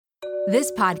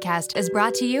This podcast is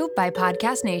brought to you by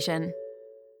Podcast Nation.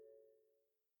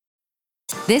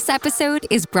 This episode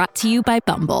is brought to you by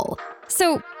Bumble.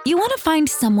 So, you want to find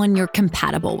someone you're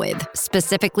compatible with,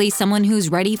 specifically someone who's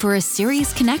ready for a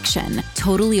serious connection,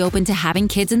 totally open to having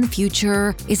kids in the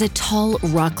future, is a tall,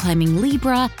 rock-climbing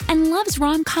Libra, and loves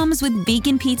rom-coms with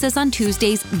vegan pizzas on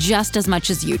Tuesdays just as much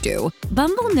as you do.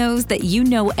 Bumble knows that you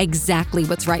know exactly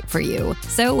what's right for you.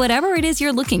 So whatever it is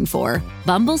you're looking for,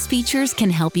 Bumble's features can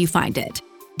help you find it.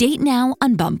 Date now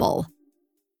on Bumble.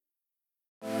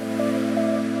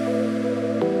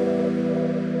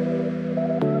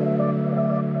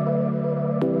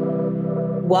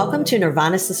 Welcome to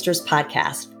Nirvana Sisters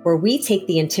podcast, where we take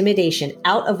the intimidation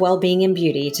out of well-being and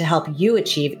beauty to help you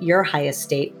achieve your highest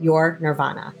state, your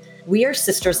nirvana. We are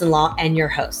sisters-in-law and your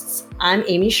hosts. I'm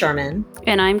Amy Sherman.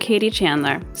 And I'm Katie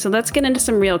Chandler. So let's get into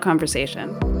some real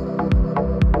conversation.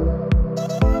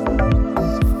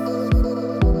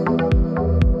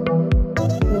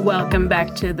 Welcome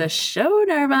back to the show,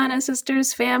 Nirvana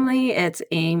Sisters family. It's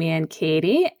Amy and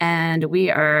Katie, and we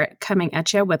are coming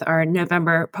at you with our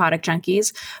November product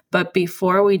junkies. But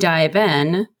before we dive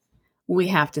in, we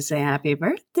have to say happy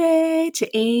birthday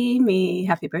to Amy.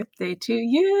 Happy birthday to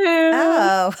you.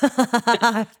 Oh,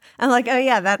 I'm like, oh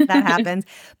yeah, that happens.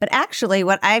 But actually,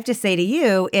 what I have to say to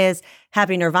you is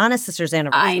happy Nirvana Sisters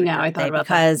anniversary. I know, I thought about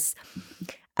because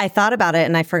I thought about it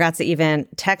and I forgot to even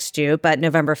text you, but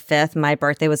November 5th, my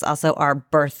birthday was also our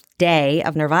birthday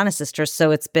of Nirvana Sisters.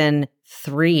 So it's been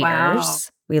 3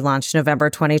 years. We launched November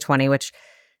 2020, which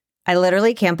I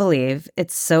literally can't believe.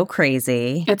 It's so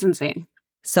crazy. It's insane.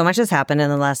 So much has happened in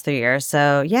the last 3 years.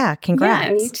 So yeah, congrats.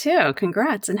 Yeah, me too.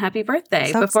 Congrats and happy birthday.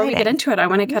 So Before exciting. we get into it, I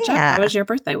want to catch up. How was your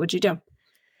birthday? What'd you do?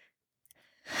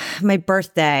 My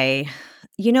birthday,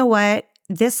 you know what?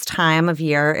 This time of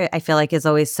year, I feel like is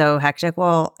always so hectic.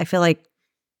 Well, I feel like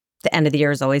the end of the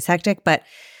year is always hectic, but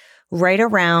right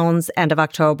around end of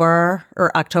October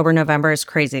or October, November is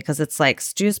crazy because it's like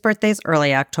Stu's birthday's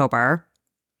early October.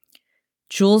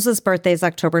 Jules' birthday is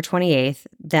October 28th.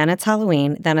 Then it's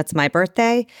Halloween. Then it's my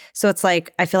birthday. So it's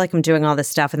like, I feel like I'm doing all this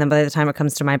stuff. And then by the time it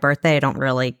comes to my birthday, I don't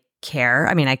really care.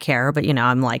 I mean, I care, but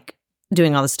I'm like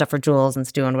doing all this stuff for Jules and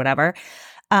Stu and whatever.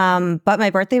 But my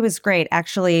birthday was great.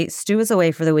 Actually, Stu was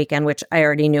away for the weekend, which I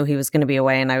already knew he was going to be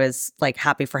away. And I was like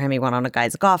happy for him. He went on a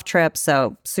guy's golf trip.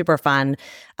 So super fun.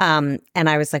 And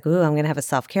I was like, ooh, I'm going to have a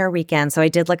self-care weekend. So I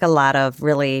did like a lot of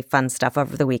really fun stuff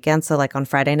over the weekend. So like on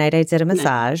Friday night, I did a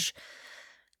massage,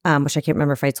 which I can't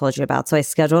remember if I told you about. So I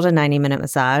scheduled a 90-minute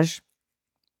massage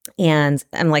and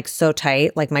I'm like so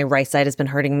tight. Like my right side has been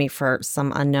hurting me for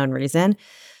some unknown reason.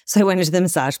 So I went into the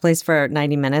massage place for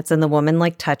 90 minutes and the woman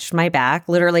like touched my back,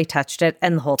 literally touched it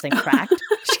and the whole thing cracked.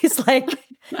 She's like,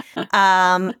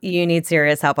 you need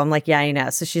serious help. I'm like, yeah, I know.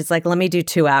 So she's like, let me do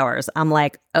 2 hours. I'm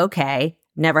like, okay.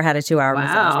 Never had a 2-hour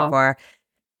massage before.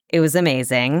 It was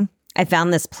amazing. I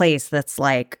found this place that's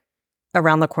like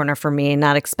around the corner for me,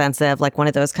 not expensive, like one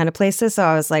of those kind of places. So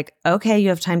I was like, okay, you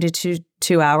have time to do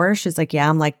 2 hours? She's like, yeah.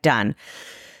 I'm like, done.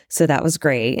 So that was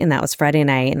great. And that was Friday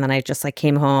night. And then I just like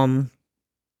came home.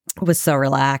 Was so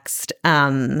relaxed.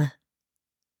 And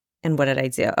what did I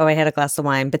do? Oh, I had a glass of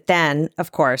wine. But then,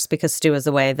 of course, because Stu was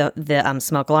away, the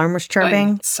smoke alarm was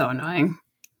chirping. It's so annoying.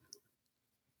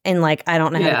 And like, I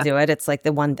don't know how to do it. It's like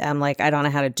the one, I'm like, I don't know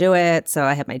how to do it. So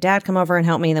I had my dad come over and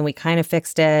help me. And then we kind of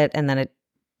fixed it. And then it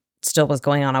still was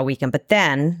going on all weekend. But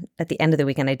then at the end of the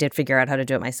weekend, I did figure out how to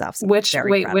do it myself. So Which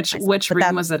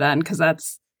room was it in? Because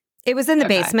it was in the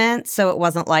basement, so it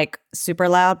wasn't like super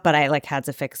loud, but I like had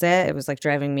to fix it. It was like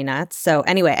driving me nuts. So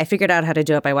anyway, I figured out how to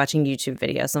do it by watching YouTube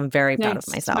videos. So I'm very proud of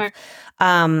myself. Smart.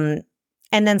 And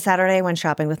then Saturday I went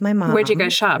shopping with my mom. Where'd you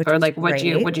guys shop? Or like what'd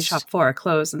you great. shop for?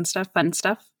 Clothes and stuff, fun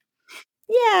stuff?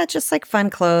 Yeah, just like fun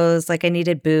clothes. Like I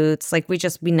needed boots. Like we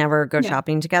never go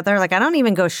shopping together. Like I don't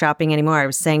even go shopping anymore. I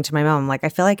was saying to my mom, like I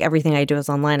feel like everything I do is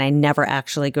online. I never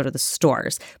actually go to the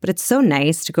stores. But it's so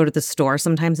nice to go to the store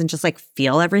sometimes and just like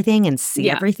feel everything and see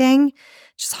everything.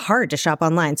 It's just hard to shop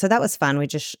online. So that was fun. We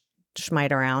just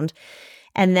schmied around.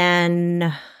 And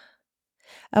then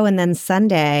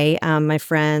Sunday, my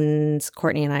friends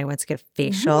Courtney and I went to get a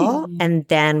facial. And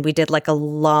then we did like a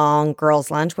long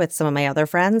girls' lunch with some of my other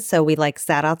friends. So we like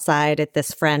sat outside at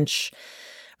this French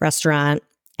restaurant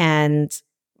and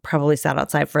probably sat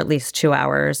outside for at least 2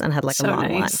 hours and had like a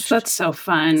long lunch. That's so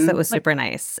fun. So it was super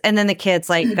nice. And then the kids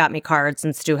like got me cards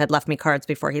and Stu had left me cards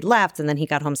before he left. And then he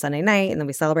got home Sunday night and then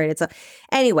we celebrated. So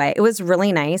anyway, it was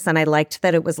really nice. And I liked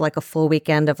that it was like a full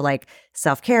weekend of like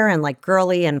self-care and like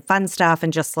girly and fun stuff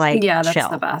and just like that's chill.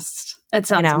 the best. It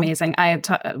sounds amazing.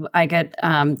 I get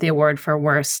the award for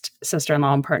worst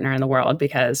sister-in-law and partner in the world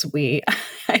because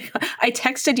I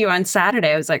texted you on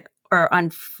Saturday. I was like, or on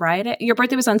Friday. Your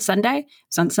birthday was on Sunday? It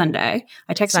was on Sunday.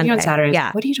 I texted you on Saturday.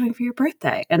 Yeah. What are you doing for your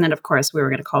birthday? And then, of course, we were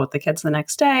going to call with the kids the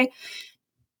next day.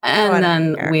 And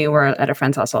then we were at a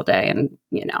friend's house all day and,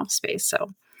 space. So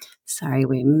sorry,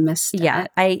 we missed it. Yeah.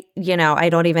 I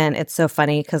don't even, it's so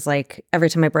funny because like every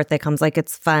time my birthday comes, like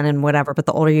it's fun and whatever. But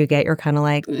the older you get, you're kind of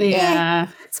like,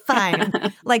 it's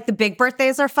fine. Like the big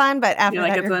birthdays are fun, but after you're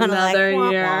like, that, it's you're kind of like,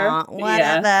 year.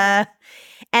 Whatever. Yeah.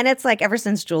 And it's like ever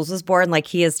since Jules was born, like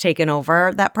he has taken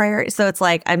over that priority. So it's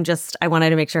like I wanted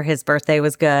to make sure his birthday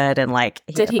was good and like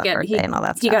he and all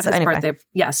that stuff. He got his birthday.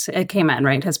 Yes, it came in,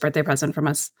 right? His birthday present from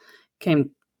us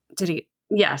came. Did he?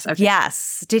 Yes. Okay.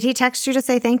 Yes. Did he text you to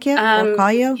say thank you or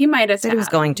call you? He might have said he was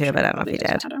going to, but I don't know if he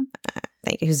did.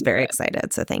 Thank you. He was very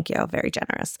excited. So thank you. Very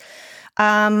generous.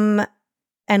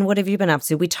 And what have you been up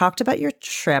to? We talked about your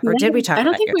trip, or did we talk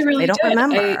about your trip? I don't think we really did. I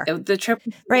don't remember. The trip.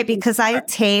 Right, because I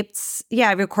taped,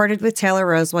 I recorded with Taylor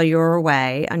Rose while you were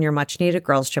away on your much-needed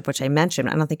girls trip, which I mentioned.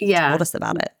 I don't think you told us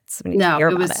about it. So we need to hear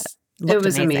about it. It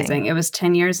was amazing. It was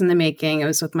 10 years in the making. It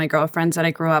was with my girlfriends that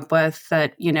I grew up with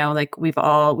that, like we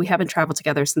haven't traveled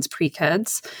together since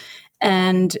pre-kids.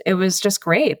 And it was just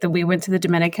great that we went to the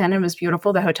Dominican. It was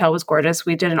beautiful. The hotel was gorgeous.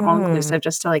 We did an all-inclusive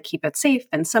just to like keep it safe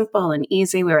and simple and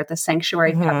easy. We were at the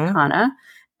Sanctuary Cap Cana,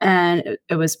 and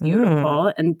it was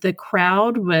beautiful. And the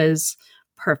crowd was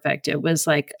perfect. It was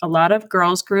like a lot of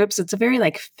girls groups. It's a very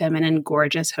like feminine,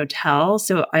 gorgeous hotel.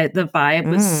 So the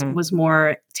vibe was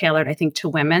more tailored, I think, to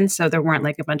women. So there weren't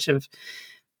like a bunch of,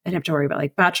 I didn't have to worry about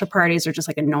like bachelor parties or just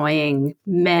like annoying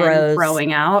men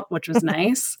throwing out, which was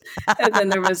nice. And then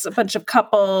there was a bunch of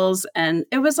couples and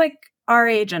it was like our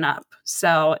age and up.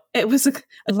 So it was a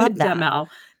good demo.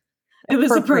 It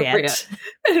was appropriate.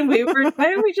 And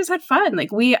we just had fun.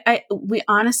 Like we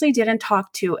honestly didn't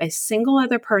talk to a single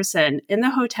other person in the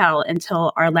hotel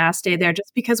until our last day there,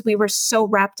 just because we were so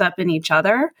wrapped up in each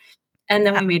other. And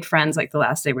then we made friends like the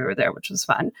last day we were there, which was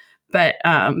fun. But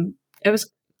it was.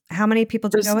 How many people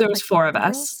did you go with? There was 4 of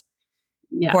us.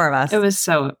 Yeah. 4 of us. It was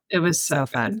so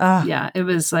fun. Yeah. It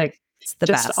was like the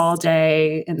just best. All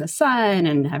day in the sun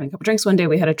and having a couple drinks. One day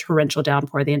we had a torrential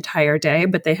downpour the entire day,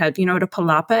 but they had, what a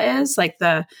palapa is? Like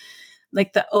the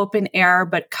open air,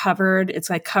 but covered. It's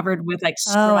like covered with like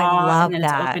straw and then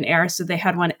it's open air. So they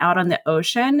had one out on the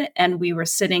ocean and we were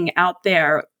sitting out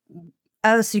there.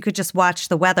 Oh, so you could just watch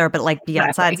the weather, but like be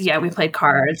outside. Yeah. We played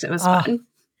cards. It was fun.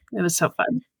 It was so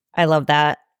fun. I love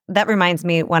that. That reminds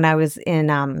me when I was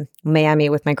in Miami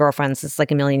with my girlfriends, this is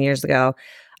like a million years ago.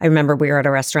 I remember we were at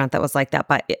a restaurant that was like that,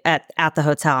 but at the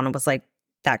hotel, and it was like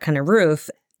that kind of roof,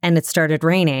 and it started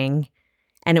raining,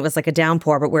 and it was like a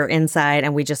downpour, but we were inside,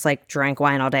 and we just like drank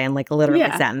wine all day and like literally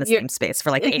sat in the same space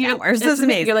for like 8 hours. It was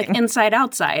amazing. You're like inside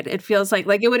outside. It feels like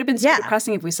it would have been so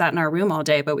depressing if we sat in our room all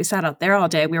day, but we sat out there all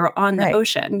day. We were on the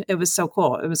ocean. It was so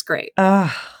cool. It was great.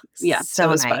 Yeah, so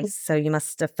nice. Fun. So you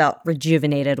must have felt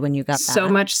rejuvenated when you got that. So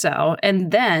much so. And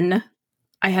then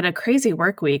I had a crazy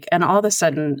work week, and all of a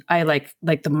sudden I like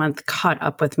the month caught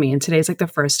up with me. And today's like the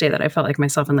first day that I felt like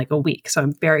myself in like a week. So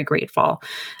I'm very grateful.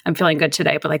 I'm feeling good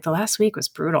today. But like the last week was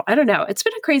brutal. I don't know. It's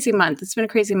been a crazy month. It's been a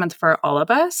crazy month for all of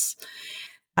us.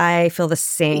 I feel the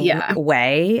same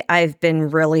way. I've been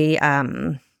really,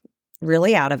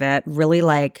 really out of it. Really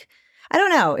like, I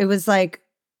don't know. It was like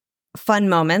fun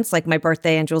moments, like my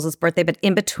birthday and Jules' birthday. But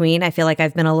in between, I feel like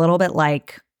I've been a little bit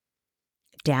like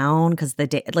down because the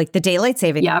daylight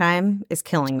saving time is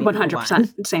killing me.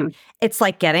 100%. Same. It's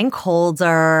like getting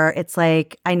colder. It's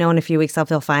like, I know in a few weeks I'll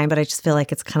feel fine, but I just feel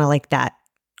like it's kind of like that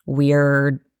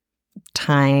weird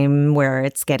time where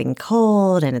it's getting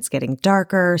cold and it's getting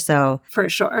darker. So for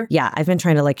sure. Yeah. I've been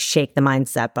trying to like shake the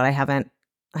mindset, but I haven't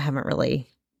really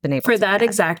been able for that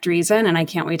exact reason. And I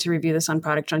can't wait to review this on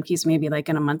Product Junkies, maybe like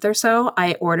in a month or so.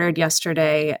 I ordered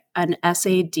yesterday an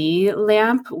SAD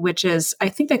lamp, which is, I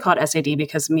think they call it SAD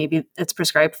because maybe it's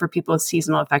prescribed for people with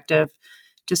seasonal affective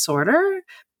disorder,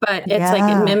 but it's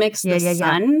like, it mimics the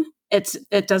sun.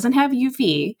 It doesn't have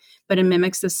UV, but it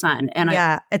mimics the sun. And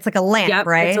it's like a lamp,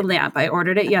 right? It's a lamp. I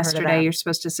ordered it yesterday. You're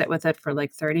supposed to sit with it for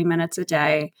like 30 minutes a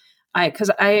day.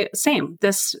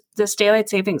 This daylight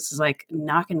savings is like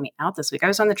knocking me out this week. I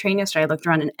was on the train yesterday. I looked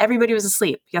around and everybody was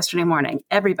asleep yesterday morning.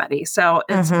 Everybody. So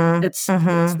it's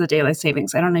the daylight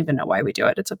savings. I don't even know why we do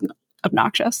it. It's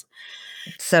obnoxious.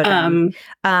 So dumb.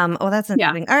 That's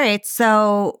interesting. All right.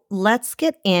 So let's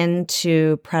get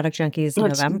into Product Junkies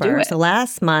November. So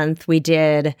last month we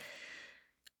did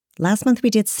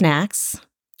snacks,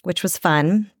 which was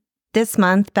fun. This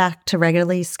month back to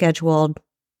regularly scheduled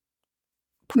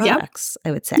products,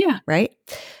 I would say. Yeah. Right?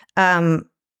 I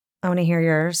want to hear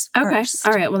yours first.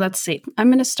 All right. Well, let's see. I'm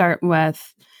going to start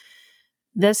with,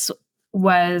 this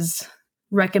was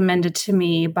recommended to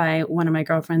me by one of my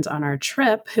girlfriends on our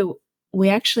trip, who we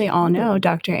actually all know,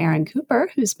 Dr. Erin Cooper,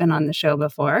 who's been on the show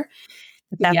before.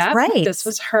 That's right. This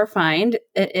was her find.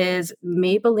 It is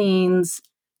Maybelline's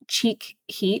Cheek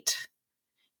Heat.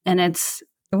 And it's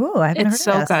I haven't heard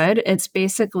so of this. good. It's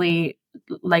basically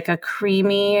like a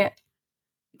creamy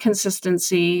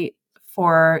consistency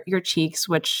for your cheeks,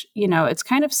 which, it's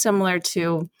kind of similar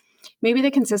to maybe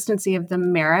the consistency of the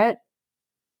Merit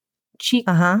cheek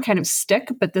kind of stick,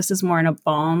 but this is more in a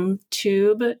balm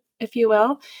tube, if you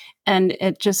will. And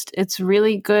it's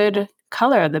really good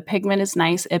color. The pigment is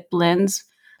nice. It blends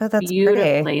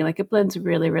beautifully. Pretty. Like it blends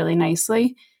really, really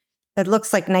nicely. It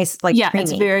looks like nice, like creamy,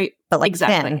 it's very, but like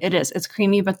exactly. thin. It is. It's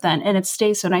creamy, but thin. And it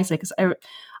stays so nicely because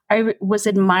I was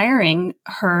admiring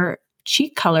her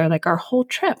cheek color like our whole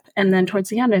trip. And then towards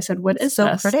the end, I said, what is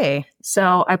this? So pretty.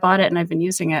 So I bought it and I've been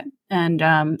using it. And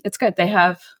it's good. They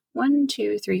have 1,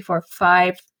 2, 3, 4,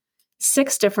 5,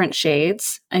 6 different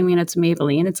shades. I mean, it's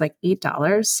Maybelline. It's like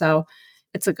 $8. So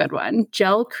it's a good one.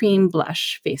 Gel cream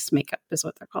blush face makeup is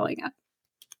what they're calling it.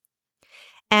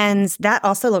 And that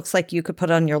also looks like you could put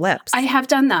on your lips. I have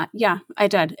done that. Yeah, I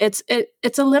did. It's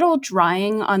a little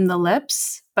drying on the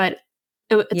lips, but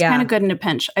it's kind of good in a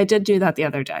pinch. I did do that the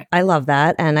other day. I love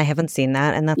that. And I haven't seen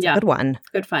that. And that's a good one.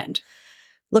 Good find.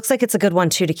 Looks like it's a good one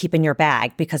too to keep in your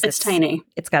bag because it's tiny.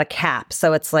 It's got a cap.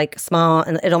 So it's like small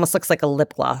and it almost looks like a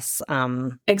lip gloss.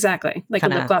 Exactly. Like a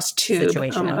lip gloss tube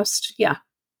situation. Almost. Yeah.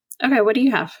 Okay. What do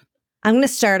you have? I'm going to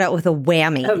start out with a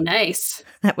whammy. Oh, nice.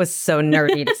 That was so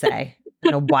nerdy to say. I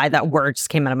don't know why that word just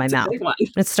came out of my mouth.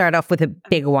 Let's start off with a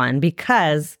big one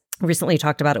because I recently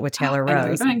talked about it with Taylor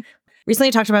Rose.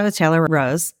 Recently talked about it with Taylor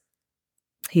Rose.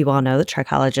 You all know the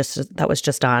trichologist that was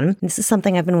just on. This is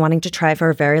something I've been wanting to try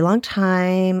for a very long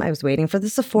time. I was waiting for the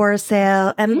Sephora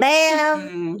sale and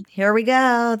bam, here we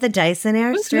go. The Dyson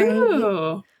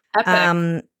AIRSTRAIT.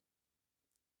 Epic.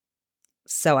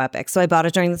 So epic. So I bought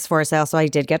it during the Sephora sale. So I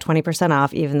did get 20%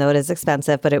 off, even though it is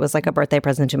expensive, but it was like a birthday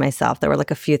present to myself. There were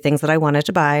like a few things that I wanted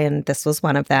to buy, and this was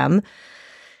one of them.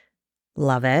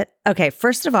 Love it. Okay,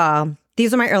 first of all,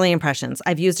 these are my early impressions.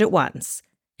 I've used it once.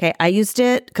 Okay, I used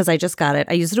it because I just got it.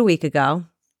 I used it a week ago.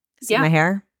 See my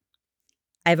hair?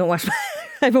 I haven't washed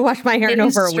my hair in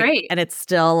over a week, and it's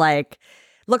still like,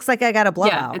 looks like I got a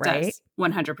blowout, right? Does.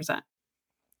 100%.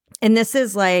 And this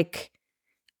is like,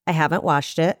 I haven't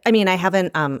washed it. I mean, I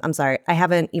haven't, I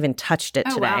haven't even touched it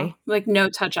today. Wow. Like no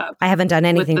touch up. I haven't done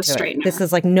anything with the to it. straightener. This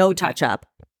is like no touch up.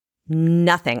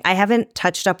 Nothing. I haven't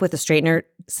touched up with a straightener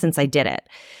since I did it.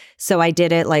 So I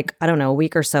did it like, I don't know, a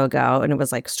week or so ago, and it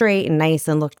was like straight and nice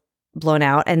and looked blown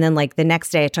out. And then like the next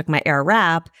day I took my Air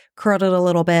Wrap, curled it a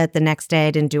little bit. The next day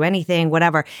I didn't do anything,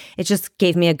 whatever. It just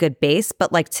gave me a good base.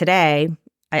 But like today,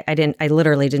 I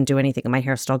literally didn't do anything and my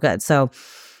hair's still good. So,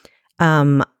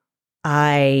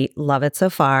 I love it so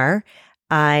far.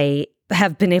 I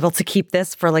have been able to keep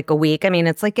this for like a week. I mean,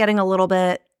 it's like getting a little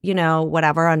bit,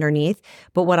 whatever underneath.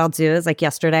 But what I'll do is like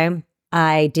yesterday,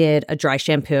 I did a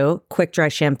quick dry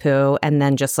shampoo, and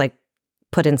then just like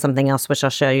put in something else, which I'll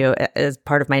show you as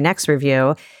part of my next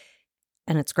review.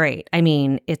 And it's great. I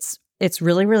mean, it's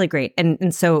really, really great.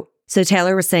 And so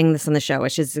Taylor was saying this on the show,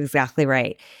 which is exactly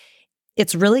right.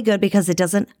 It's really good because it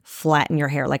doesn't flatten your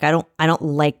hair. Like I don't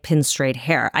like pin straight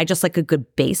hair. I just like a good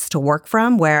base to work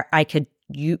from where I could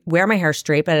wear my hair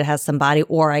straight, but it has some body,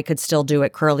 or I could still do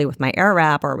it curly with my Air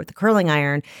Wrap or with the curling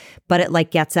iron, but it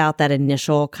like gets out that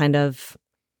initial kind of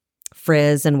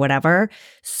frizz and whatever.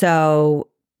 So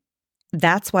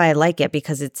that's why I like it,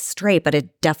 because it's straight, but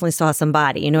it definitely still has some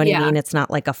body. You know what I mean? It's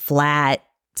not like a flat,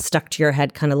 stuck to your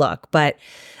head kind of look. But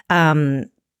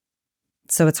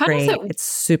so it's great. It's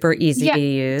super easy to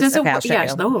use. Okay, I'll show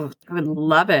you. I would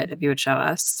love it if you would show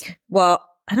us. Well,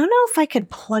 I don't know if I could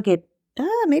plug it.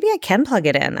 Maybe I can plug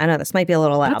it in. I know this might be a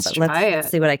little loud, but let's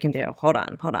see what I can do. Hold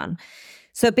on.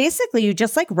 So basically, you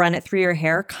just like run it through your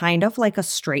hair, kind of like a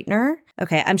straightener.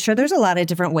 Okay, I'm sure there's a lot of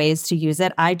different ways to use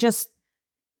it. I just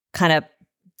kind of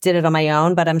did it on my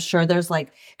own, but I'm sure there's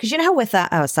like, because you know how with that,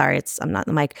 I'm not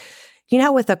in the mic. You know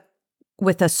how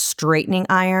with a straightening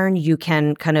iron, you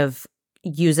can kind of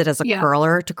use it as a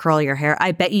curler to curl your hair.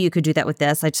 I bet you could do that with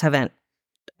this. I just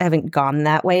haven't gone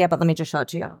that way yet, but let me just show it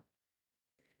to you.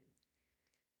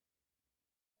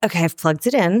 Okay, I've plugged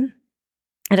it in.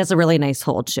 It has a really nice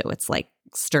hold too. It's like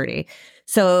sturdy.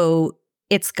 So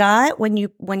it's got, when you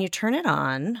turn it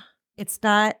on, it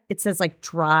says like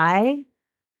dry.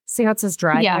 See how it says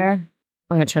dry there?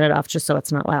 I'm going to turn it off just so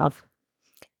it's not loud.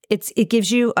 it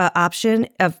gives you an option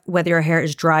of whether your hair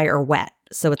is dry or wet.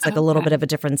 So it's like a little bit of a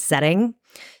different setting.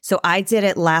 So I did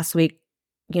it last week.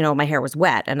 My hair was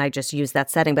wet and I just used that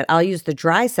setting, but I'll use the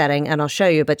dry setting and I'll show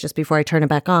you. But just before I turn it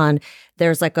back on,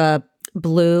 there's like a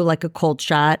blue, like a cold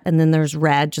shot. And then there's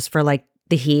red just for like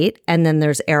the heat. And then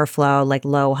there's airflow, like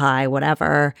low, high,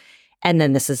 whatever. And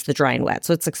then this is the dry and wet.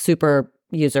 So it's like super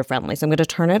user friendly. So I'm going to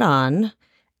turn it on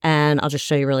and I'll just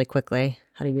show you really quickly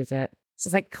how to use it. So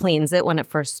it's like cleans it when it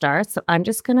first starts. So I'm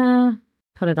just going to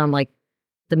put it on like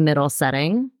the middle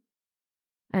setting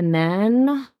and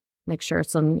then make sure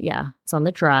it's on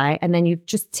the dry. And then you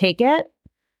just take it.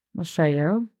 I'll show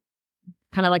you.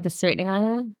 Kind of like the straightening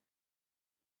iron.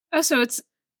 Oh, so it's,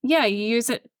 you use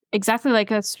it exactly like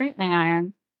a straightening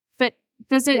iron. But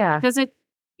does it,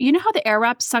 you know how the air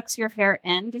wrap sucks your hair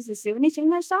in? Does it do anything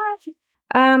like that?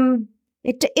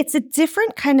 It's a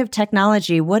different kind of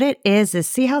technology. What it is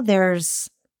see how there's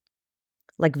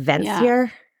like vents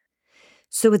here?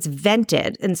 So it's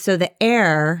vented. And so the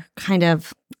air kind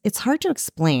of, it's hard to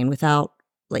explain without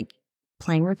like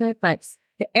playing with it, but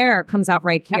the air comes out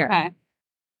right here. Okay.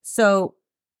 So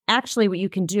actually what you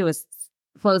can do is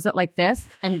close it like this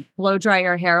and blow dry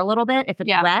your hair a little bit if it's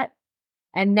wet.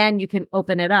 And then you can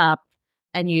open it up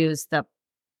and use the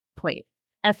plate.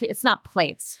 It's not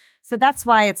plates. So that's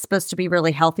why it's supposed to be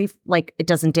really healthy. Like it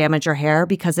doesn't damage your hair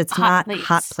because it's not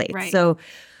hot plates. Right. So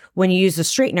when you use a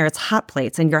straightener, it's hot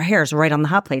plates and your hair is right on the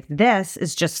hot plate. This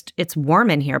is just, it's warm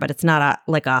in here, but it's not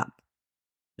like a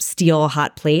steel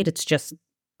hot plate. It's just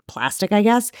plastic, I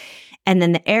guess. And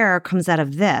then the air comes out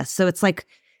of this. So it's like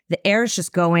the air is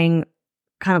just going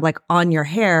kind of like on your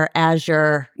hair as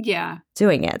you're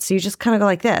doing it. So you just kind of go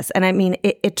like this. And I mean,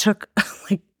 it took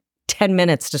like 10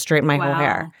 minutes to straighten my whole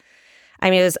hair. I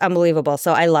mean, it was unbelievable.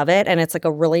 So I love it. And it's like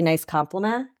a really nice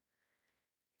compliment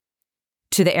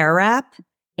to the air wrap.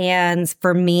 And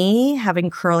for me, having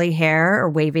curly hair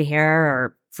or wavy hair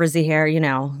or frizzy hair,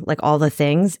 like all the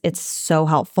things, it's so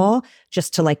helpful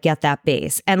just to like get that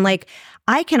base. And like,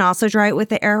 I can also dry it with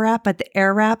the air wrap, but the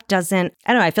air wrap doesn't,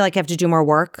 I don't know, I feel like I have to do more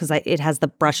work because it has the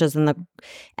brushes and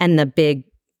the big,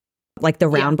 like the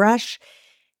round brush.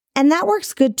 And that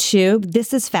works good too.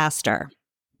 This is faster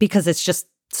because it's just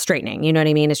straightening. You know what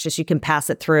I mean? It's just, you can pass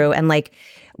it through. And like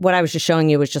what I was just showing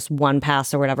you was just one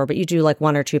pass or whatever, but you do like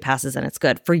 1 or 2 passes and it's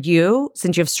good. For you,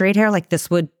 since you have straight hair, like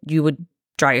you would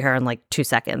dry your hair in like 2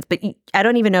 seconds. But I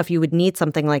don't even know if you would need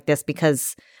something like this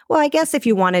because, well, I guess if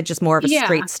you wanted just more of a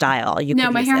straight style, you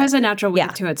could my hair has a natural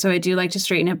wave to it. So I do like to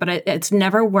straighten it, but it's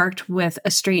never worked with a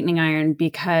straightening iron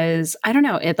because I don't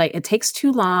know, it takes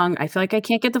too long. I feel like I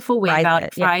can't get the full wave out.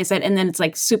 It fries it. And then it's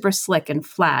like super slick and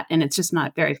flat and it's just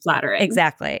not very flattering.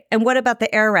 Exactly. And what about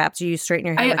the air wrap? Do you straighten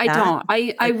your hair I don't.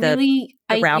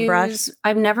 I round brush?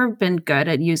 I've never been good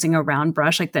at using a round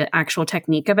brush, like the actual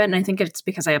technique of it. And I think it's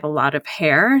because I have a lot of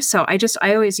hair. So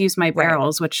I always use my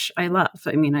barrels, which I love.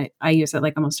 I mean, I use it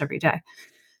like almost every day.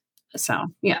 So,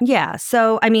 yeah. Yeah.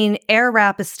 So, I mean, air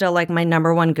wrap is still like my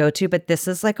number one go-to, but this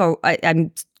is like I'm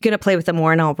going to play with it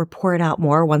more and I'll report out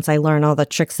more once I learn all the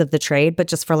tricks of the trade. But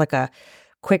just for like a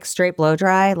quick straight blow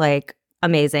dry, like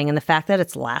amazing. And the fact that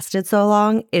it's lasted so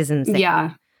long is insane.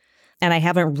 Yeah. And I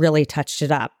haven't really touched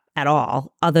it up at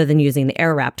all other than using the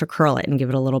air wrap to curl it and give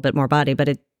it a little bit more body, but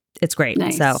it's great.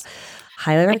 Nice. So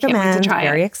highly recommend.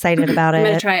 Very excited about it. I'm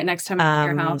going to try it next time I'm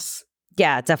at your house.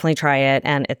 Yeah, definitely try it.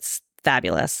 And it's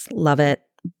fabulous. Love it.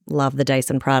 Love the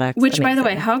Dyson product. Which, amazing. By the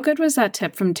way, how good was that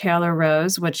tip from Taylor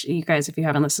Rose, which you guys, if you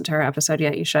haven't listened to her episode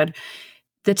yet, you should.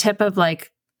 The tip of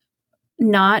like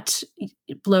not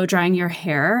blow drying your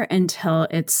hair until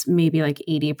it's maybe like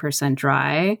 80%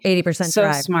 dry. 80% so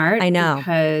dry. So smart. I know.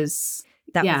 Because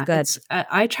that was good.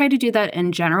 I try to do that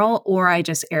in general, or I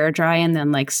just air dry and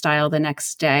then like style the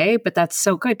next day. But that's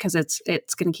so good because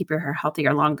it's going to keep your hair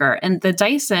healthier longer. And the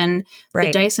Dyson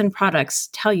products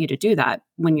tell you to do that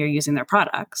when you're using their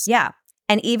products. Yeah.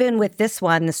 And even with this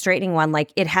one, the straightening one,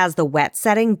 like it has the wet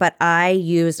setting, but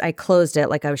I closed it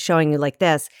like I was showing you like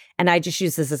this, and I just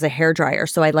use this as a hair dryer.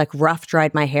 So I like rough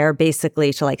dried my hair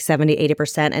basically to like 70,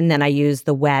 80%. And then I use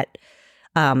the wet,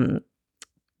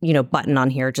 button on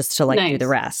here just to like do the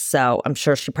rest. So I'm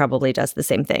sure she probably does the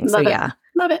same thing. Love it. Yeah.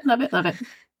 Love it. Love it. Love it.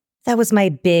 That was my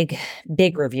big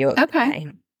review of okay.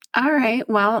 today. All right.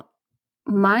 Well,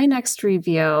 my next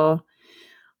review,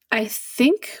 I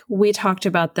think we talked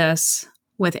about this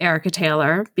with Erica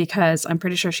Taylor because I'm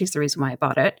pretty sure she's the reason why I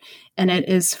bought it. And it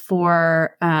is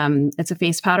for, it's a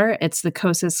face powder. It's the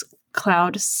Kosas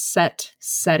Cloud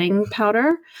Setting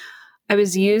Powder. I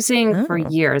was using for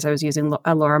years, I was using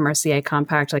a Laura Mercier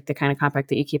compact, like the kind of compact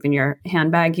that you keep in your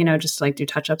handbag, just to like do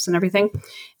touch-ups and everything.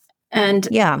 And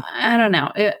I don't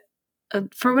know.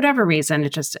 for whatever reason,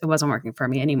 it wasn't working for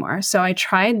me anymore. So I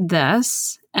tried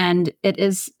this, and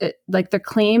like the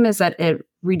claim is that it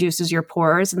reduces your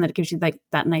pores and that it gives you like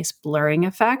that nice blurring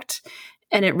effect.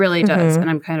 And it really does. And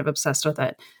I'm kind of obsessed with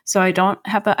it. So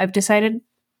I've decided,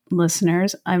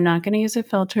 listeners, I'm not going to use a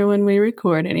filter when we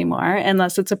record anymore,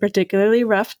 unless it's a particularly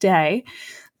rough day.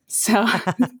 So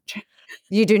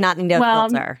you do not need a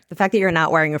filter. The fact that you're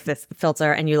not wearing a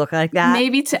filter and you look like that.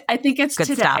 I think it's good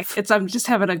today. Stuff. I'm just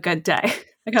having a good day.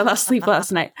 I got lost sleep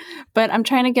last night, but I'm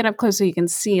trying to get up close so you can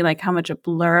see like how much it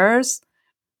blurs.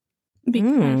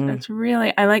 Because it's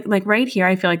really, I like right here,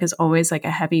 I feel like is always like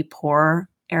a heavy pore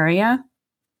area.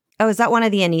 Oh, is that one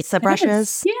of the Anissa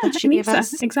brushes? Yeah,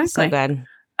 Anissa, exactly. So good.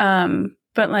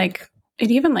 But like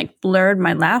it even like blurred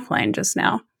my laugh line just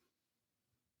now.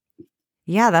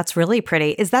 Yeah, that's really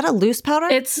pretty. Is that a loose powder?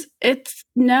 It's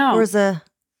no. Or is a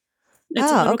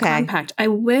little compact. I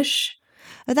wish.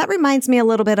 That reminds me a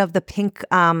little bit of the pink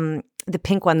one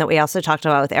that we also talked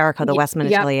about with Erica, the Westman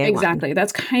Atelier one. Exactly.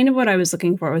 That's kind of what I was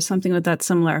looking for, was something with that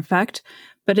similar effect.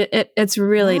 But it's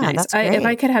really nice. If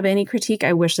I could have any critique,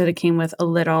 I wish that it came with a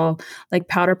little like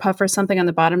powder puff or something on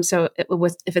the bottom. So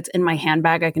if it's in my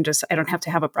handbag, I don't have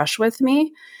to have a brush with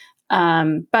me.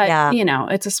 But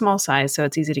it's a small size, so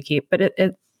it's easy to keep, but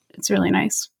it's really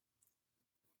nice.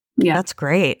 Yeah. That's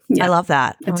great. Yeah. I love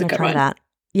that. It's a good try one. that.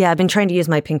 Yeah. I've been trying to use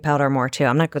my pink powder more too.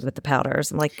 I'm not good with the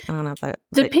powders. I'm like, I don't know if that.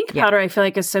 The pink powder I feel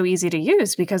like is so easy to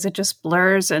use because it just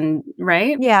blurs and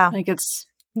right. Yeah. Like it's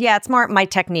more, my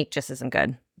technique just isn't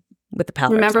good with the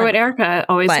powders. Remember what Erica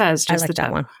always says, just I like the tip.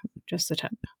 that one. Just the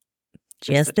tip.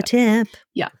 Just the tip.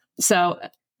 Yeah. So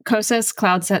Kosas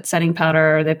Cloud Set Setting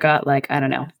Powder. They've got like, I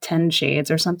don't know, 10 shades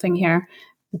or something here.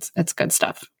 It's good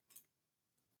stuff.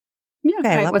 Yeah.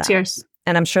 Okay, what's yours?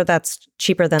 And I'm sure that's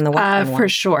cheaper than the Westman one. For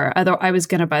sure. Although I was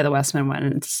going to buy the Westman one.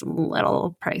 And it's a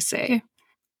little pricey.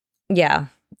 Yeah.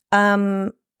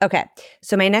 Okay.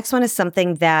 So my next one is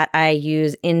something that I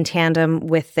use in tandem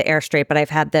with the AIRSTRAIT, but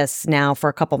I've had this now for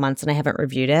a couple months and I haven't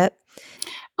reviewed it.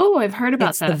 Oh, I've heard about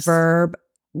this. It's the Verb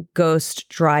Ghost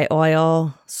Dry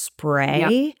Oil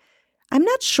Spray. Yep. I'm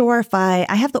not sure if I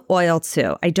have the oil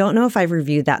too. I don't know if I've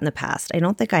reviewed that in the past. I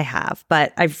don't think I have,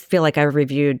 but I feel like I've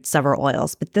reviewed several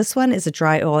oils. But this one is a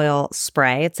dry oil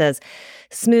spray. It says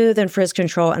smooth and frizz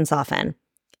control and soften.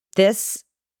 This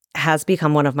has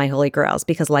become one of my holy grails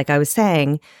because like I was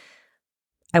saying,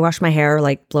 I wash my hair,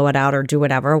 like blow it out or do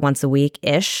whatever once a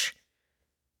week-ish.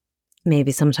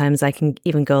 Maybe sometimes I can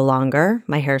even go longer.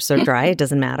 My hair's so dry, it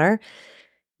doesn't matter.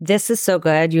 This is so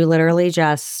good. You literally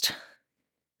just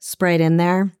spray it in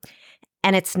there.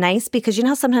 And it's nice because you know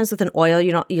how sometimes with an oil,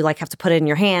 you like have to put it in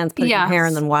your hands, put it in your hair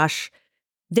and then wash.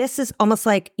 This is almost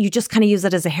like you just kind of use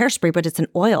it as a hairspray, but it's an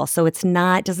oil. So it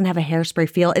doesn't have a hairspray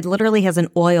feel. It literally has an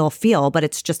oil feel, but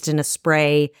it's just in a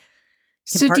spray.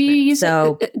 So do you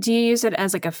use it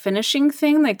as like a finishing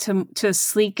thing, like to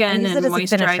sleeken and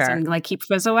moisturize and like keep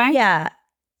frizz away? Yeah.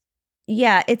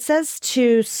 Yeah, it says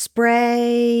to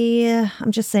spray.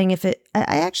 I'm just saying I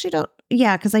actually don't.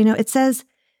 Yeah, because I know it says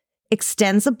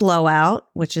extends a blowout,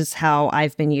 which is how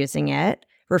I've been using it.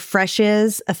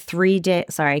 Refreshes a 3-day.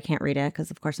 Sorry, I can't read it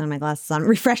because of course I have my glasses on.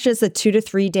 Refreshes a 2 to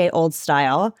 3 day old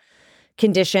style.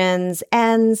 Conditions,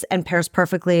 ends, and pairs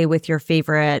perfectly with your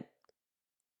favorite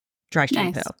dry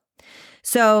shampoo. Nice.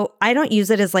 So I don't use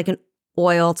it as like an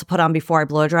oil to put on before I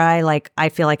blow dry. Like I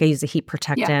feel like I use a heat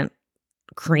protectant.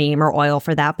 Cream or oil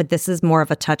for that, but this is more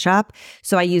of a touch up.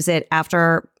 So I use it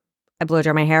after I blow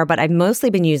dry my hair, but I've mostly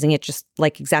been using it just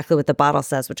like exactly what the bottle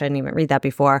says, which I didn't even read that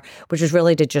before, which is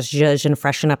really to just zhuzh and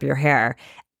freshen up your hair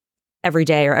every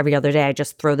day or every other day. I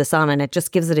just throw this on and it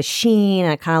just gives it a sheen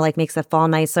and it kind of like makes it fall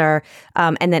nicer.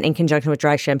 And then in conjunction with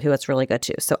dry shampoo, it's really good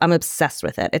too. So I'm obsessed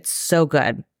with it. It's so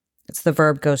good. It's the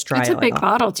Verb Ghost Dry Oil. It's a big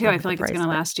bottle too. I feel like it's going to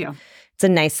last you. It's a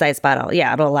nice size bottle.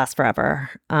 Yeah, it'll last forever.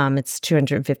 It's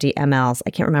 250 mLs. I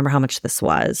can't remember how much this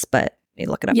was, but you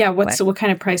look it up. Yeah, what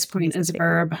kind of price point is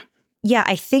Verb? Yeah,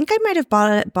 I think I might have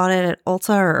bought it at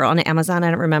Ulta or on Amazon. I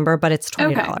don't remember, but it's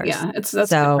 $20. Okay, yeah, that's a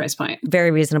good price point.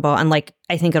 Very reasonable. And like,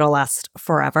 I think it'll last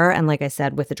forever. And like I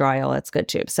said, with the dry oil, it's good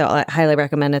too. So I highly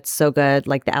recommend. It's so good.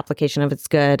 Like the application of it's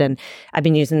good. And I've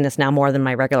been using this now more than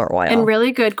my regular oil. And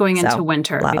really good going into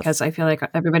winter because I feel like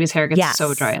everybody's hair gets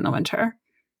so dry in the winter.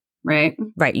 Right.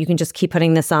 You can just keep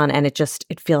putting this on and it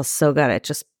feels so good. It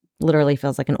just literally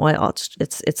feels like an oil.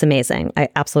 It's amazing. I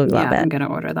absolutely love it. I'm going to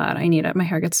order that. I need it. My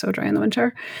hair gets so dry in the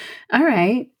winter. All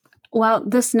right. Well,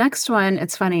 this next one,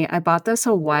 it's funny. I bought this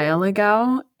a while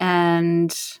ago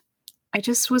and I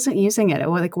just wasn't using it.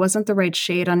 It wasn't the right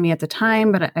shade on me at the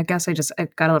time, but I guess I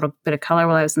got a little bit of color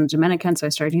while I was in the Dominican, so I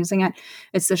started using it.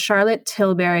 It's the Charlotte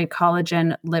Tilbury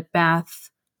Collagen Lip Bath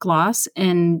gloss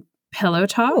in Pillow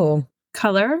Top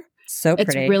color. So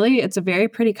pretty. It's a very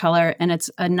pretty color, and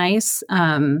it's a nice,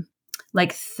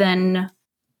 like thin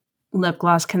lip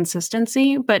gloss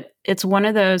consistency, but it's one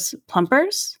of those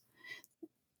plumpers.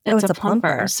 It's a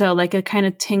plumper. So like it kind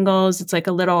of tingles. It's like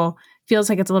feels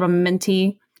like it's a little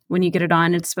minty when you get it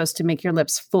on. It's supposed to make your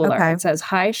lips fuller. Okay. It says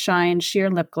high shine sheer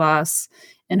lip gloss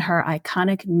in her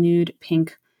iconic nude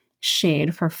pink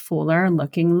shade for fuller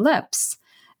looking lips.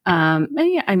 And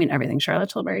yeah, I mean, everything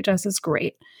Charlotte Tilbury does is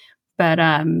great, but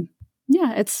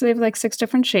yeah, they have like 6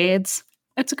 different shades.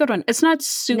 It's a good one. It's not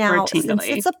super tingly. Since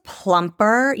it's a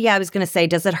plumper, yeah, I was going to say,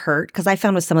 does it hurt? Because I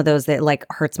found with some of those that like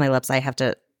hurts my lips. I have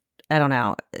to, I don't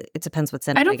know. It depends what's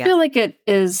in it. I don't feel like it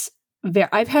is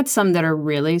I've had some that are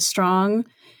really strong.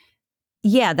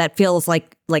 Yeah, that feels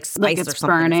like spice like or it's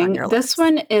something burning. on your lips. This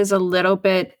one is a little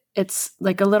bit, it's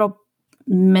like a little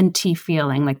minty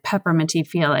feeling, like pepperminty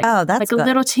feeling. Oh, that's like good. A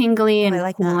little tingly and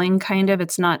like cooling kind of.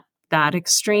 It's not that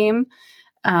extreme.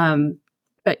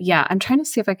 But yeah, I'm trying to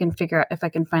see if I can figure out if I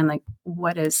can find like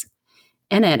what is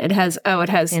in it. It has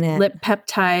lip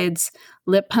peptides.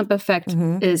 Lip pump effect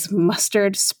is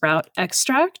mustard sprout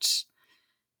extract,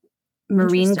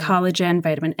 marine collagen,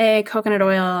 vitamin A, coconut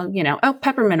oil,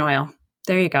 peppermint oil.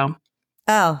 There you go.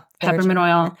 Oh, peppermint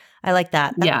oil. I like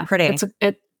that. That's pretty.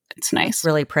 It's nice. It's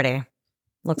really pretty.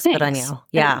 Looks good on you.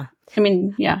 Yeah. I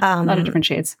mean, yeah, a lot of different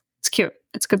shades. It's cute.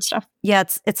 It's good stuff. Yeah,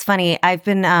 it's funny. I've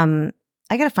been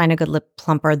I got to find a good lip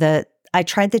plumper. I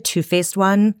tried the Too Faced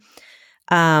one.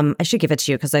 I should give it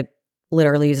to you because I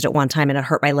literally used it one time and it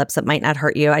hurt my lips. It might not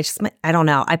hurt you. I don't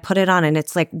know. I put it on and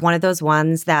it's like one of those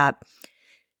ones that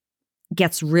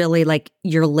gets really like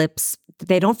your lips.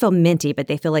 They don't feel minty, but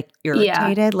they feel like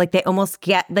irritated. Yeah. Like they almost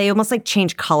like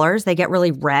change colors. They get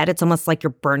really red. It's almost like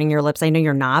you're burning your lips. I know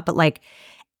you're not, but like,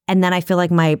 and then I feel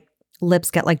like my lips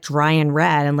get like dry and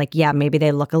red and like, yeah, maybe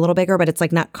they look a little bigger, but it's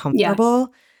like not comfortable.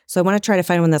 Yeah. So I want to try to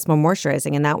find one that's more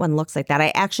moisturizing, and that one looks like that.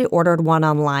 I actually ordered one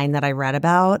online that I read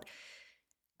about.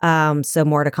 So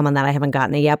more to come on that. I haven't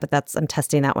gotten it yet, but I'm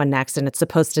testing that one next, and it's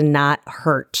supposed to not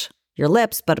hurt your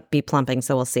lips, but be plumping.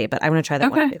 So we'll see. But I'm going to try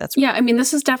that one. That's yeah. I mean,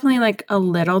 this is definitely like a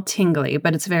little tingly,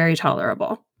 but it's very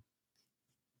tolerable.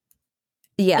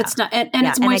 Yeah, it's not, and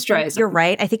it's moisturizing. You're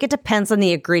right. I think it depends on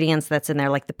the ingredients that's in there.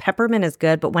 Like the peppermint is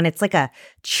good, but when it's like a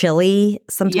chili,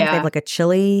 sometimes they have like a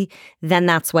chili, then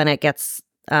that's when it gets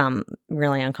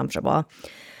really uncomfortable.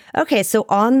 Okay, so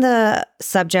on the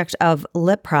subject of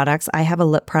lip products, I have a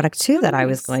lip product too that I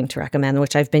was going to recommend,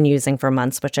 which I've been using for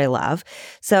months, which I love.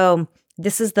 So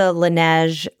this is the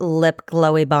Laneige Lip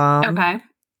Glowy Balm. Okay.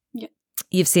 Yeah.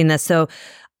 You've seen this. So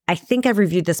I think I've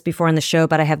reviewed this before on the show,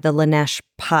 but I have the Laneige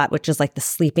Pot, which is like the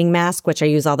sleeping mask, which I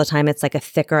use all the time. It's like a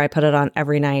thicker. I put it on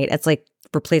every night. It's like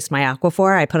replaced my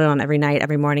Aquaphor. I put it on every night,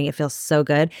 every morning. It feels so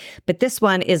good. But this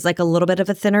one is like a little bit of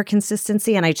a thinner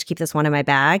consistency, and I just keep this one in my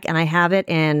bag. And I have it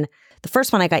in the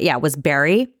first one I got, was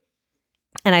berry.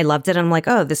 And I loved it. And I'm like,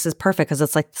 oh, this is perfect because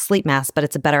it's like the sleep mask, but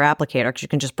it's a better applicator because you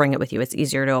can just bring it with you. It's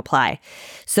easier to apply.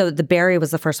 So the berry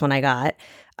was the first one I got.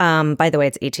 By the way,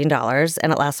 it's $18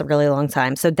 and it lasts a really long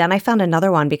time. So then I found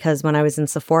another one because when I was in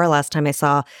Sephora last time, I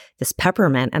saw this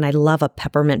peppermint, and I love a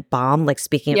peppermint balm. Like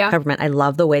speaking of peppermint, I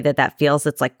love the way that feels.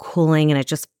 It's like cooling and it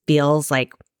just feels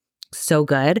like so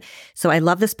good. So I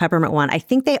love this peppermint one. I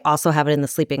think they also have it in the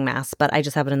sleeping mask, but I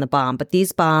just have it in the balm. But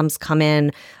these balms come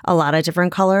in a lot of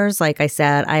different colors. Like I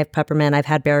said, I have peppermint. I've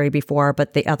had berry before,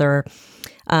 but the other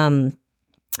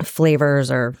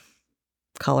flavors or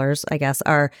colors, I guess,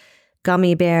 are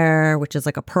gummy bear, which is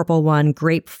like a purple one,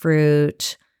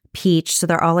 grapefruit, peach. So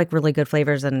they're all like really good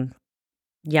flavors and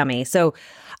yummy. So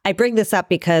I bring this up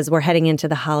because we're heading into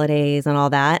the holidays and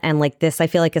all that. And like this, I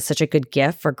feel like is such a good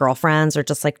gift for girlfriends or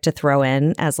just like to throw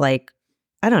in as like,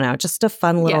 I don't know, just a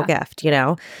fun little gift,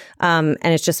 and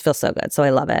it just feels so good. So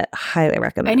I love it. Highly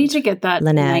recommend. I need to get that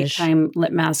Laneige nighttime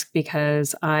lip mask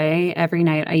because every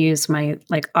night I use my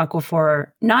like Aquaphor,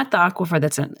 not the Aquaphor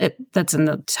that's in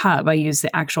the tub. I use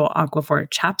the actual Aquaphor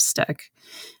chapstick,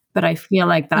 but I feel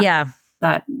like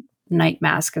that night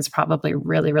mask is probably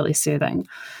really, really soothing.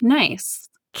 Nice.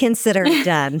 Consider it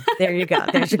done. There you go.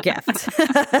 There's your gift.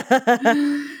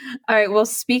 All right. Well,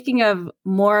 speaking of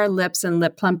more lips and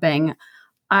lip plumping,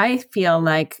 I feel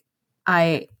like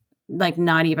I, like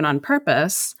not even on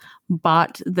purpose,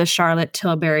 bought the Charlotte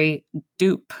Tilbury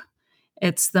dupe.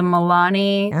 It's the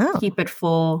Milani Keep It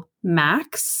Full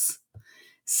Max.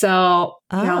 So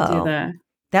I'll do the...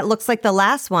 That looks like the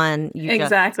last one.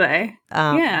 Exactly.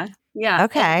 Yeah.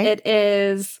 Okay. It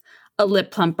is a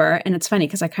lip plumper, and it's funny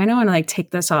because I kind of want to like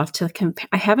take this off to compare.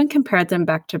 I haven't compared them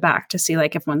back to back to see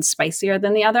like if one's spicier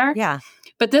than the other. Yeah.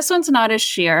 But this one's not as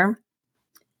sheer.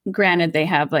 granted, they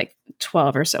have like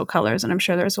 12 or so colors, and I'm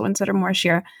sure there's ones that are more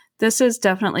sheer. This is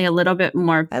definitely a little bit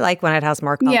more. I like when it has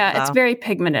more color. Yeah, it's very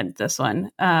pigmented, this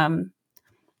one.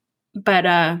 But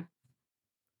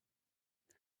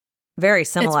very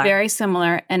similar. It's very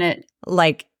similar, and it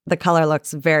like the color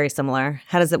looks very similar.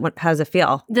 How does it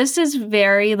feel? This is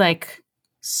very like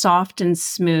soft and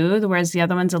smooth, whereas the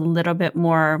other one's a little bit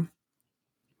more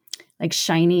like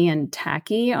shiny and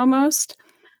tacky almost.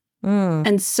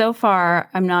 And so far,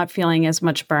 I'm not feeling as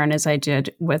much burn as I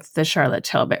did with the Charlotte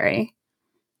Tilbury,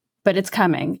 but it's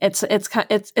coming. It's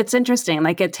interesting.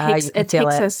 Like it takes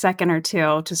a second or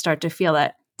two to start to feel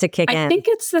it to kick in. I think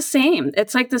it's the same.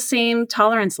 It's like the same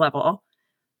tolerance level.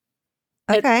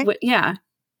 Okay, yeah,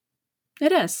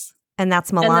 it is. And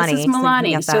that's Milani. And this is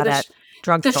Milani. So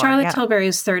the Charlotte Tilbury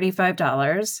is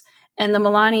 $35, and the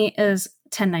Milani is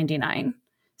 $10.99.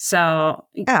 So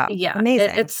yeah,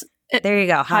 amazing. There you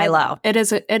go. High low. It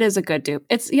is a good dupe.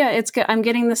 It's good. I'm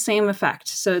getting the same effect.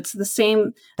 So it's the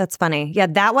same. That's funny. Yeah,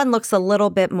 that one looks a little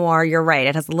bit more. You're right.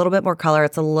 It has a little bit more color.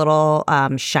 It's a little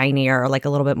shinier, like a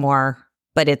little bit more,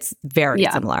 but it's very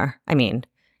similar. I mean,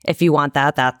 if you want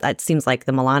that seems like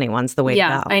the Milani one's the way to go.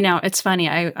 Yeah, I know. It's funny.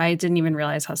 I didn't even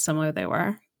realize how similar they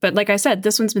were. But like I said,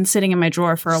 this one's been sitting in my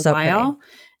drawer for a while. Pretty.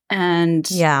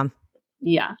 And yeah,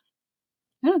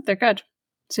 they're good.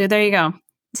 So there you go.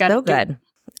 So good.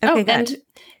 Okay, good.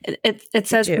 And it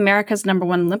says America's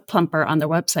 #1 lip plumper on their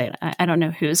website. I don't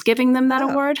know who's giving them that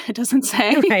award. It doesn't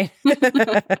say. Right.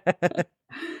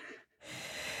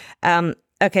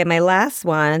 Okay, my last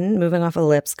one, moving off of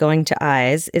lips, going to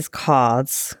eyes, is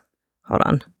called, hold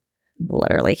on,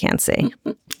 literally can't see.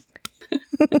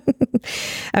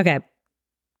 Okay.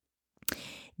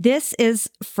 This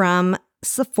is from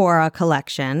Sephora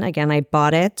collection. Again, I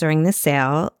bought it during the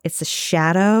sale. It's a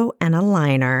shadow and a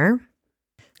liner.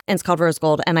 And it's called Rose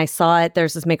Gold. And I saw it.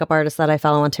 There's this makeup artist that I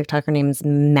follow on TikTok. Her name's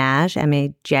Maj,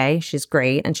 M-A-J. She's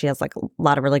great. And she has like a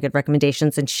lot of really good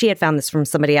recommendations. And she had found this from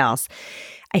somebody else.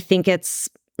 I think it's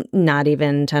not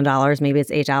even $10. Maybe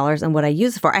it's $8. And what I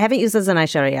use it for, I haven't used it as an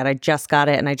eyeshadow yet. I just got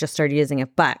it and I just started using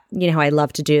it. But you know how I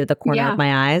love to do the corner of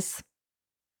my eyes?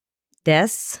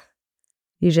 This,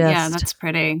 you just that's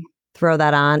pretty. Throw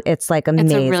that on. It's like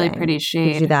amazing. It's a really pretty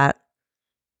shade. You do that.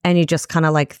 And you just kind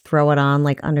of like throw it on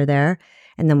like under there.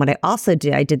 And then what I also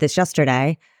do, I did this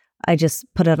yesterday. I just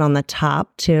put it on the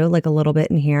top too, like a little bit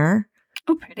in here.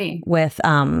 Oh, pretty. With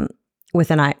an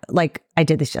eye, like I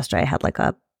did this yesterday. I had like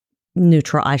a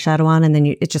neutral eyeshadow on, and then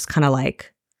it just kind of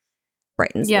like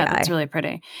brightens the eye. Yeah, that's really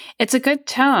pretty. It's a good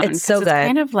tone. It's so good. It's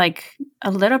kind of like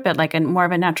a little bit like more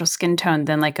of a natural skin tone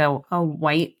than like a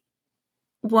white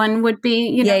one would be.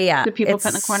 You know, the people put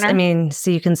in the corner. I mean, so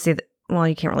you can see that. Well,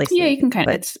 you can't really see. Yeah, you can kind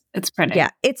of. It's pretty.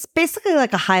 Yeah, it's basically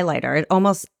like a highlighter.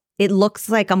 It looks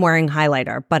like I'm wearing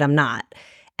highlighter, but I'm not.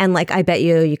 And like, I bet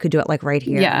you could do it like right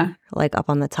here. Yeah. Like up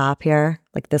on the top here,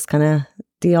 like this kind of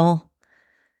deal.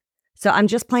 So I'm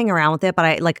just playing around with it, but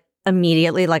I like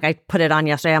immediately, like I put it on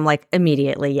yesterday. I'm like,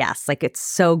 immediately, yes. Like it's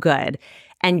so good.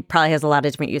 And probably has a lot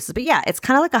of different uses. But yeah, it's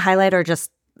kind of like a highlighter,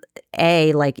 just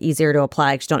like easier to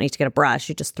apply because you don't need to get a brush.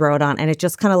 You just throw it on and it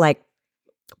just kind of like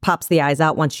pops the eyes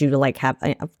out once you like have,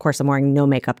 of course I'm wearing no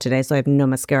makeup today, so I have no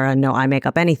mascara, no eye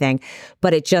makeup, anything,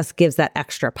 but it just gives that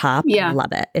extra pop. Yeah. I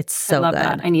love it. It's so good.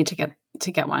 That. I need to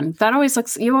get one. That always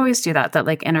looks, you always do that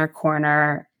like inner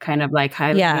corner kind of like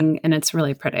highlighting and it's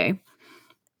really pretty.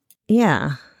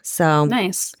 Yeah. So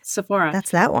nice. Sephora. That's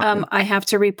that one. I have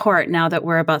to report now that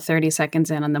we're about 30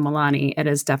 seconds in on the Milani. It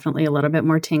is definitely a little bit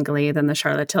more tingly than the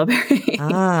Charlotte Tilbury.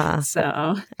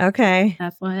 So okay.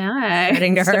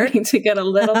 FYI. Starting to get a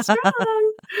little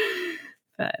strong.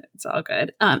 But it's all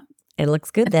good. It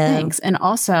looks good though. Thanks. And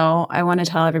also, I want to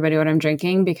tell everybody what I'm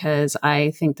drinking because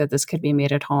I think that this could be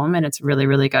made at home and it's really,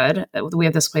 really good. We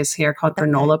have this place here called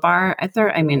Granola Bar. I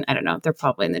don't know. They're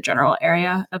probably in the general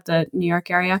area of the New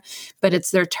York area, but it's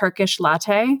their Turkish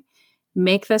latte.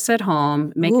 Make this at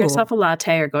home. Make yourself a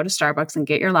latte or go to Starbucks and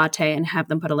get your latte and have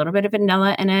them put a little bit of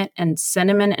vanilla in it and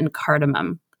cinnamon and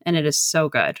cardamom. And it is so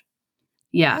good.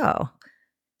 Yeah. Oh.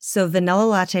 So vanilla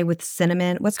latte with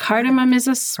cinnamon. What's cardamom? Is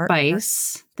a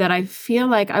spice that I feel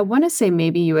like I want to say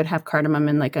maybe you would have cardamom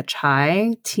in like a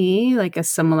chai tea, like a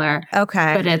similar.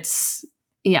 Okay. But it's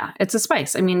a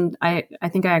spice. I mean, I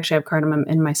think I actually have cardamom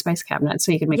in my spice cabinet,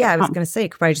 so you can make it at home. Yeah, I was going to say you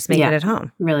could probably just make it at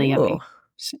home. Really yummy.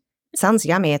 Sounds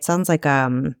yummy. It sounds like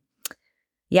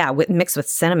mixed with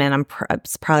cinnamon.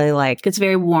 It's probably like it's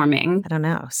very warming. I don't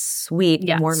know, sweet,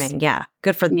 warming. Yeah,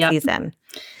 good for the season.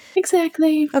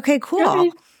 Exactly. Okay,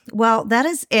 cool. Well, that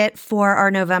is it for our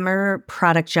November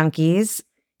Product Junkies.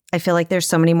 I feel like there's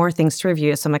so many more things to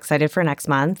review. So I'm excited for next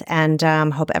month and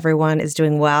hope everyone is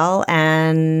doing well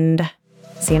and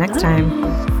see you next time.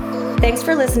 Thanks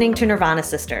for listening to Nirvana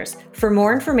Sisters. For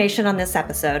more information on this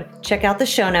episode, check out the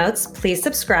show notes, please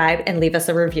subscribe, and leave us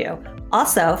a review.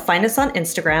 Also, find us on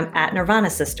Instagram at Nirvana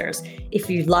Sisters. If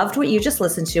you loved what you just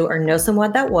listened to or know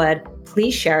someone that would,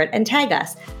 please share it and tag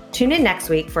us. Tune in next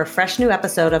week for a fresh new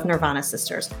episode of Nirvana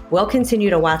Sisters. We'll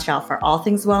continue to watch out for all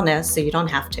things wellness so you don't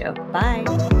have to.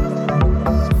 Bye.